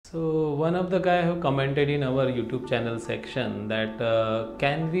So one of the guy who commented in our YouTube channel section that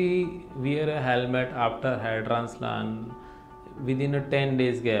can we wear a helmet after hair transplant within a 10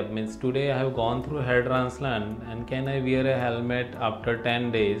 days gap, means today I have gone through hair transplant and can I wear a helmet after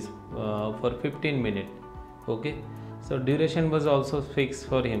 10 days for 15 minutes. Okay, so duration was also fixed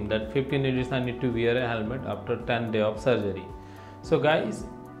for him that 15 minutes I need to wear a helmet after 10 days of surgery. So guys,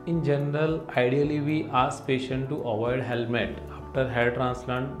 in general, ideally we ask patient to avoid helmet after hair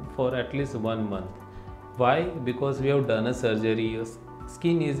transplant for at least 1 month. Why? Because we have done a surgery, your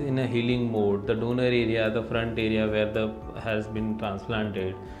skin is in a healing mode, the donor area, the front area where the has been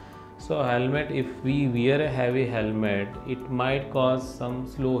transplanted. So helmet, if we wear a heavy helmet, it might cause some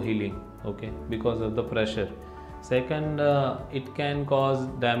slow healing, okay, because of the pressure. Second, it can cause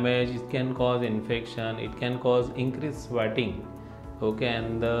damage, it can cause infection, it can cause increased sweating, okay,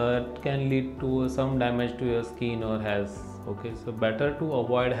 and that can lead to some damage to your skin or hairs. Okay, so better to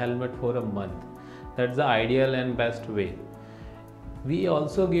avoid helmet for a month. That's the ideal and best way. We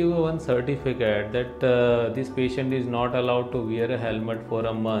also give one certificate that this patient is not allowed to wear a helmet for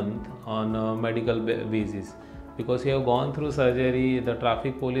a month on a medical basis, because you have gone through surgery. The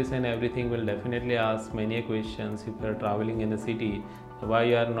traffic police and everything will definitely ask many questions. If you are traveling in a city, why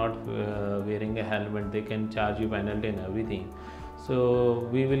you are not wearing a helmet, they can charge you penalty and everything. So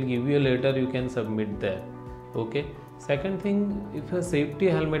we will give you a letter, you can submit that. Okay, second thing, if a safety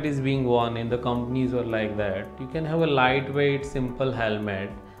helmet is being worn in the companies or like that, you can have a lightweight simple helmet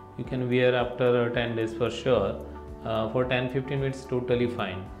you can wear after 10 days for sure. For 10-15 minutes totally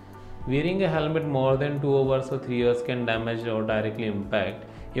fine. Wearing a helmet more than 2 hours or 3 hours can damage or directly impact.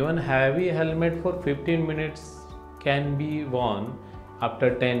 Even heavy helmet for 15 minutes can be worn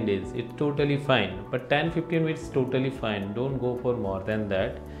after 10 days. It's totally fine, but 10-15 minutes totally fine. Don't go for more than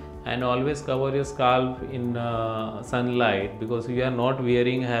that. And always cover your scalp in sunlight, because if you are not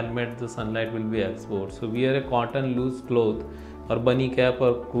wearing a helmet, the sunlight will be exposed. So wear a cotton loose cloth or bunny cap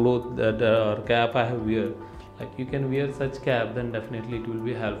or cloth or cap I have wear. Like you can wear such cap, then definitely it will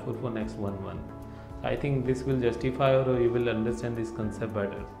be helpful for next 1 month. I think this will justify or you will understand this concept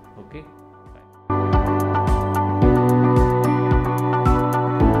better. Okay.